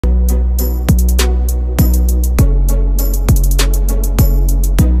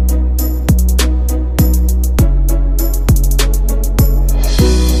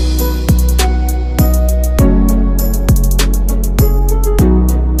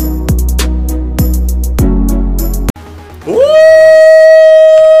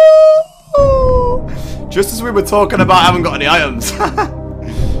Just as we were talking about, I haven't got any items.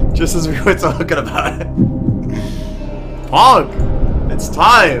 Just as we were talking about it. Pog, it's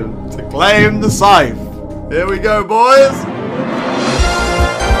time to claim the scythe. Here we go, boys.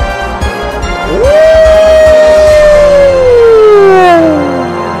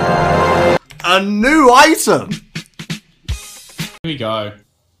 A new item. Here we go.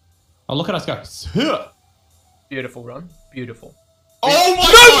 Oh, look at us go. Beautiful run. Beautiful. Oh my No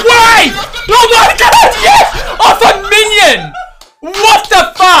god! way! Oh my god! Yes! Off a minion! What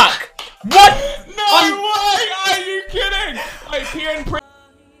the fuck? What? No way! Are you kidding? Wait, peer and print.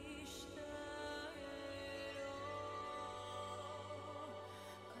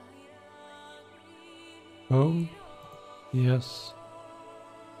 Oh, yes.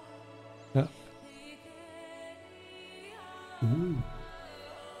 Yeah. Ooh.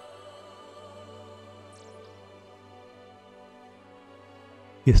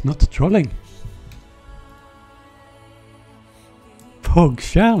 He's not trolling.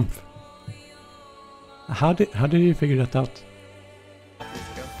 PogChamp. How did you figure that out?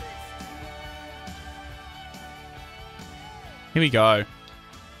 Here we go.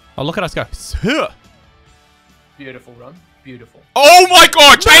 Oh, look at us go. Beautiful run. Beautiful. Oh my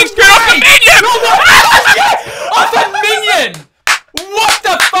god! Change get off the minion! Off a minion! What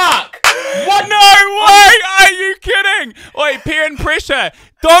the fuck? What? No way! Are you kidding? Wait, peer and pressure.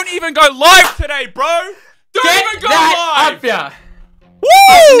 Don't even go live today, bro. Don't Get even go that live. up ya. Woo!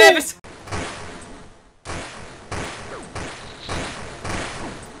 I've never.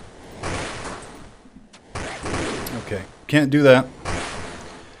 Okay, can't do that.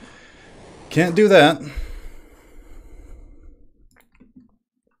 Can't do that.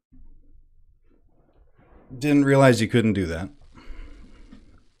 Didn't realize you couldn't do that.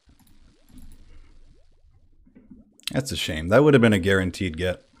 That's a shame. That would have been a guaranteed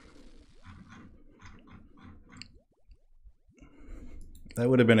get. That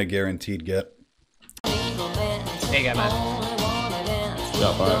would have been a guaranteed get. There you go, man.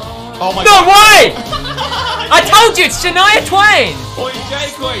 Oh my No god. way! I told you, it's Shania Twain! Boy,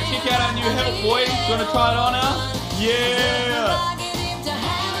 J-Coy, check out our new help, boy. You wanna try it on now? Yeah!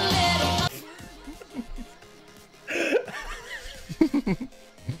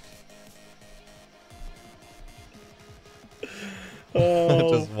 I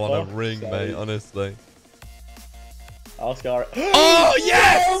just want a ring, mate, honestly. Oscar. Oh,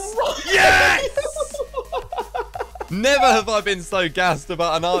 yes! Yes! Never have I been so gassed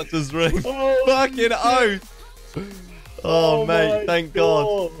about an archer's ring. Fucking oath! Oh, mate, thank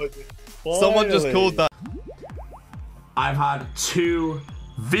God. Someone just called that. I've had 2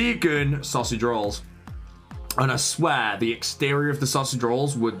 vegan sausage rolls. And I swear, the exterior of the sausage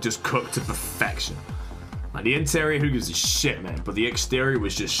rolls were just cooked to perfection. Like, the interior, who gives a shit, man? But the exterior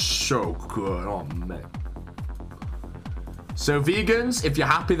was just so good. Oh, man. So, vegans, if you're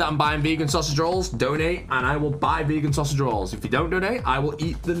happy that I'm buying vegan sausage rolls, donate, and I will buy vegan sausage rolls. If you don't donate, I will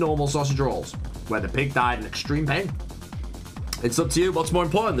eat the normal sausage rolls, where the pig died in extreme pain. It's up to you. What's more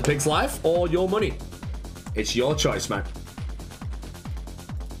important, the pig's life or your money? It's your choice, man.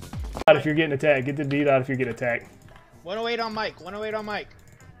 If you're getting attacked, get the beat out if you get attacked. 108 on mic, 108 on mic.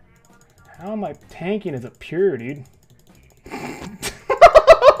 How am I tanking as a pure, dude? Get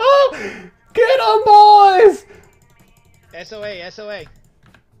them, boys! SOA, SOA.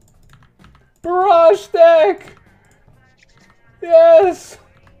 Barrage stack! Yes!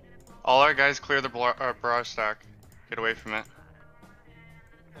 All our guys clear the barrage stack. Get away from it.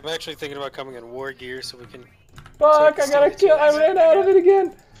 I'm actually thinking about coming in war gear so we can... Fuck, I gotta kill. I ran out of it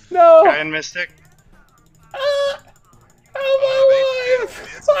again. No! Guy in Mystic.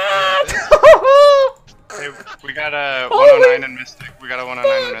 Hey, we got a 109 in Mystic. We got a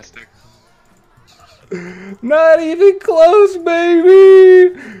 109 in Mystic. Not even close,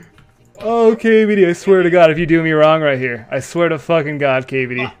 baby! Oh, KBD, I swear to God, if you do me wrong right here. I swear to fucking God,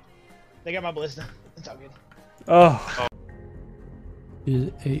 KBD. Oh, they got my ballista. It's all good. Oh.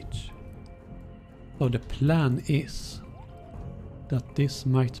 BH. So the plan is that this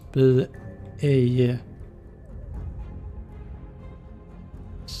might be a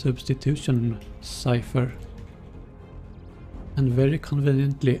substitution cipher, and very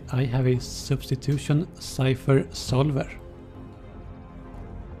conveniently I have a substitution cipher solver.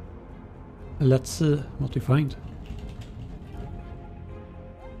 Let's see what we find.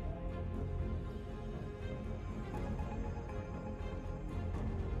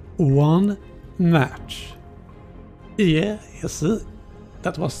 One match. Yeah, you see,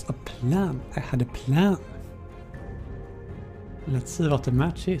 that was a plan. I had a plan. Let's see what the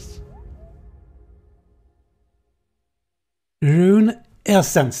match is. Rune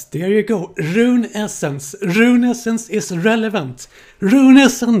Essence. There you go. Rune Essence. Rune Essence is relevant. Rune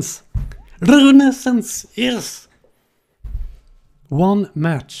Essence. Rune Essence. Yes. One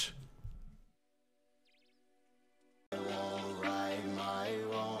match.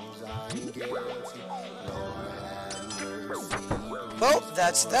 Well,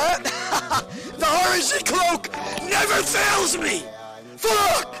 that's that. The RNG cloak never fails me!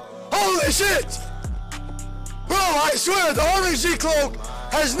 Fuck! Holy shit! Bro, I swear, the RNG cloak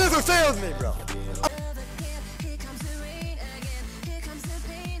has never failed me, bro.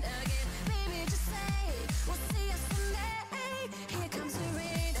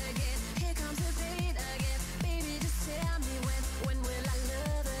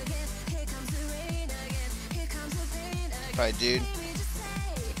 Alright, dude.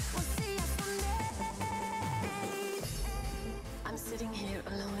 I'm sitting here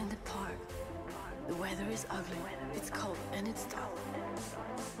alone in the park. The weather is ugly, it's cold, and it's dark.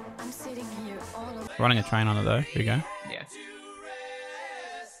 I'm sitting here all alone. Running a train on it though. Here you go. Yeah.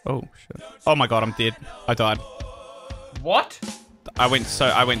 Oh shit. Oh my god, I'm dead. I died. What? I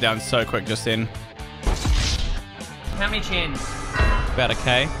went down so quick just then. How many chins? About a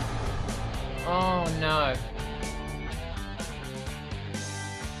K. Oh no.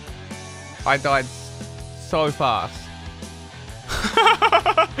 I died so fast.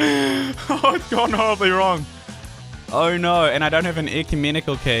 Oh, it's gone horribly wrong. Oh no, and I don't have an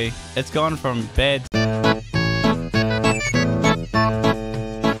ecumenical key. It's gone from bad.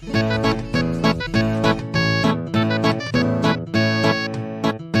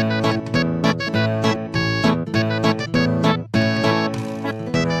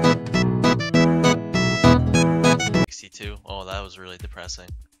 Oh, that was really depressing.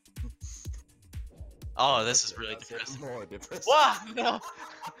 Oh, this is really depressing. More depressing. Wow, no.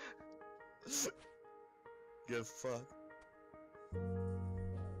 Give fuck.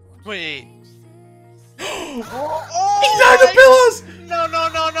 Wait. He's out the pillows! No, no,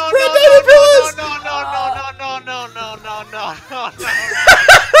 no, no, no, Red no, Dino pillows! no, no, no, no, no, no, no, no, no, no.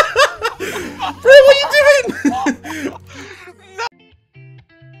 Bro, what are you doing?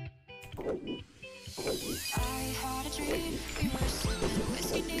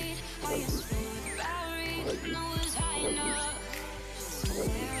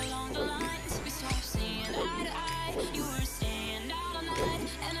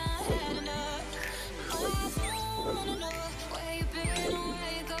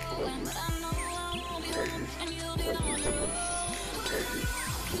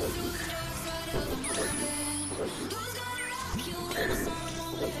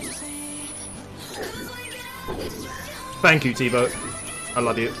 Thank you, T-Boat. I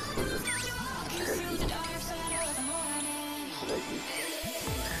love you.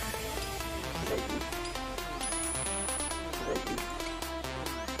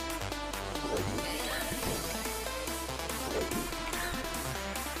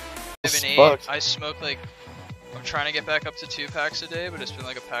 I smoke like, I'm trying to get back up to 2 packs a day, but it's been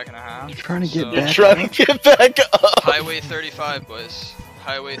like a pack and a half. You're trying to get So- back. You're trying to get back up. Highway 35, boys.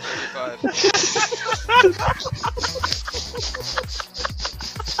 Highway 35. Is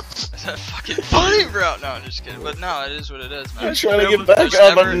that fucking funny, bro? No, I'm just kidding. But no, it is what it is, man. I'm trying to get back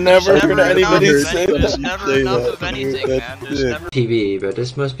up. I've never heard anybody say that. There's never enough of anything, man. There's never. TV, but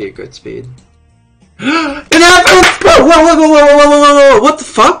this must be a good speed. It happened! Whoa, what the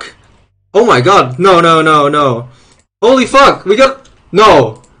fuck? Oh my god, no. Holy fuck, we got...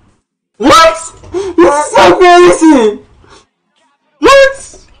 No! What? This is so crazy!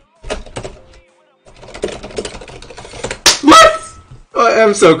 What? What? Oh,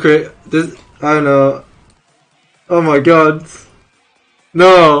 I'm so crazy. This... I don't know. Oh my god.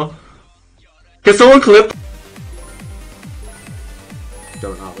 No. Can someone clip?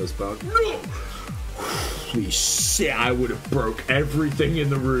 Don't know this bug. No! Holy shit, I would have broke everything in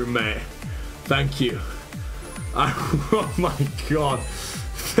the room, mate. Thank you. Oh my god.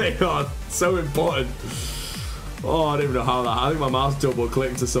 They are so important. Oh, I don't even know how that. I think my mouse double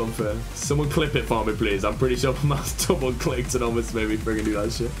clicked or something. Someone clip it for me, please. I'm pretty sure my mouse double clicked and almost made me friggin' do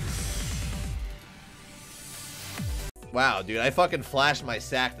that shit. Wow, dude, I fucking flashed my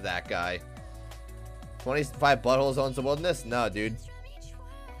sack to that guy. 25 buttholes owns the wilderness? No, dude.